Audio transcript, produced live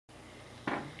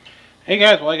Hey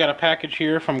guys, well I got a package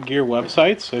here from Gear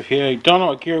Websites. If you don't know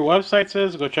what Gear Websites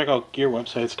is, go check out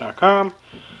gearwebsites.com.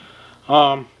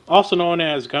 Also known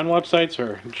as gun websites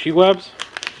or Gwebs.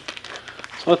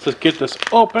 So let's just get this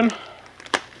open.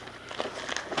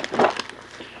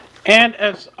 And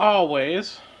as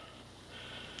always,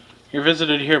 you're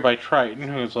visited here by Triton,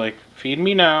 who's like, feed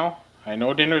me now. I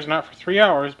know dinner's not for 3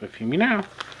 hours, but feed me now.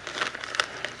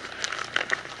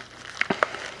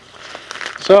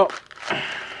 So,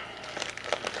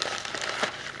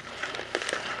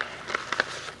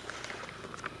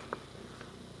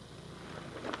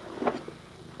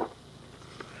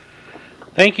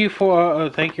 thank you for,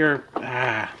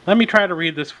 let me try to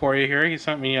read this for you here. He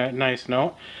sent me a nice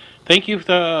note.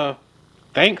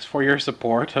 Thanks for your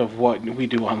support of what we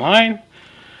do online.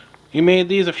 You made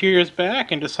these a few years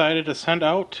back and decided to send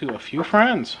out to a few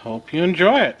friends. Hope you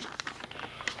enjoy it.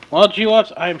 Well,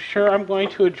 G-Ups, I'm sure I'm going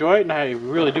to enjoy it, and I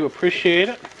really do appreciate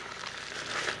it.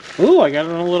 Ooh, I got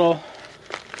another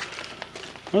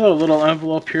little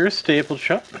envelope here, stapled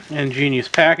shut. Ingenious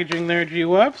packaging there,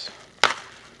 G-Webs.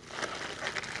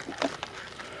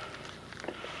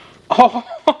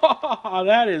 Oh,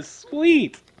 that is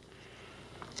sweet.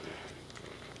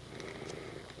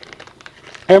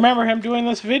 I remember him doing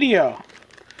this video.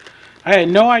 I had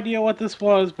no idea what this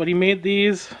was, but he made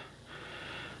these,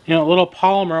 you know, little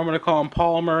polymer, I'm going to call them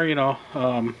polymer, you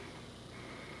know,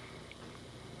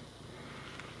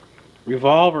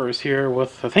 revolvers here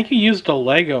with, I think he used a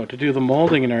Lego to do the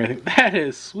molding and everything. That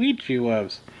is sweet,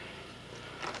 G-Webs.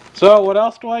 So, what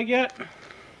else do I get?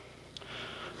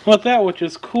 With that, which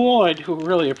is cool, I do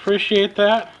really appreciate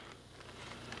that.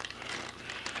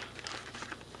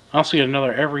 I also get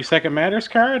another Every Second Matters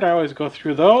card. I always go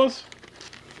through those.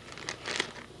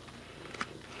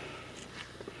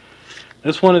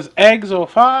 This one is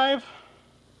Eggs05.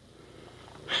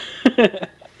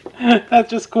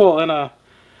 That's just cool. And a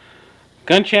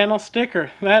gun channel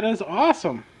sticker. That is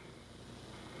awesome.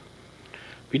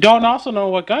 If you don't also know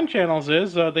what gun channels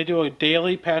is, they do a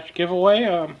daily patch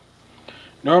giveaway.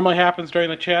 Normally happens during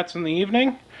the chats in the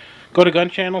evening. Go to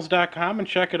gunchannels.com and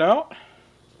check it out.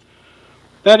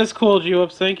 That is cool,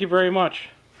 G-Webs. Thank you very much.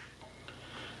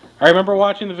 I remember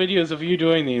watching the videos of you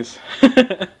doing these.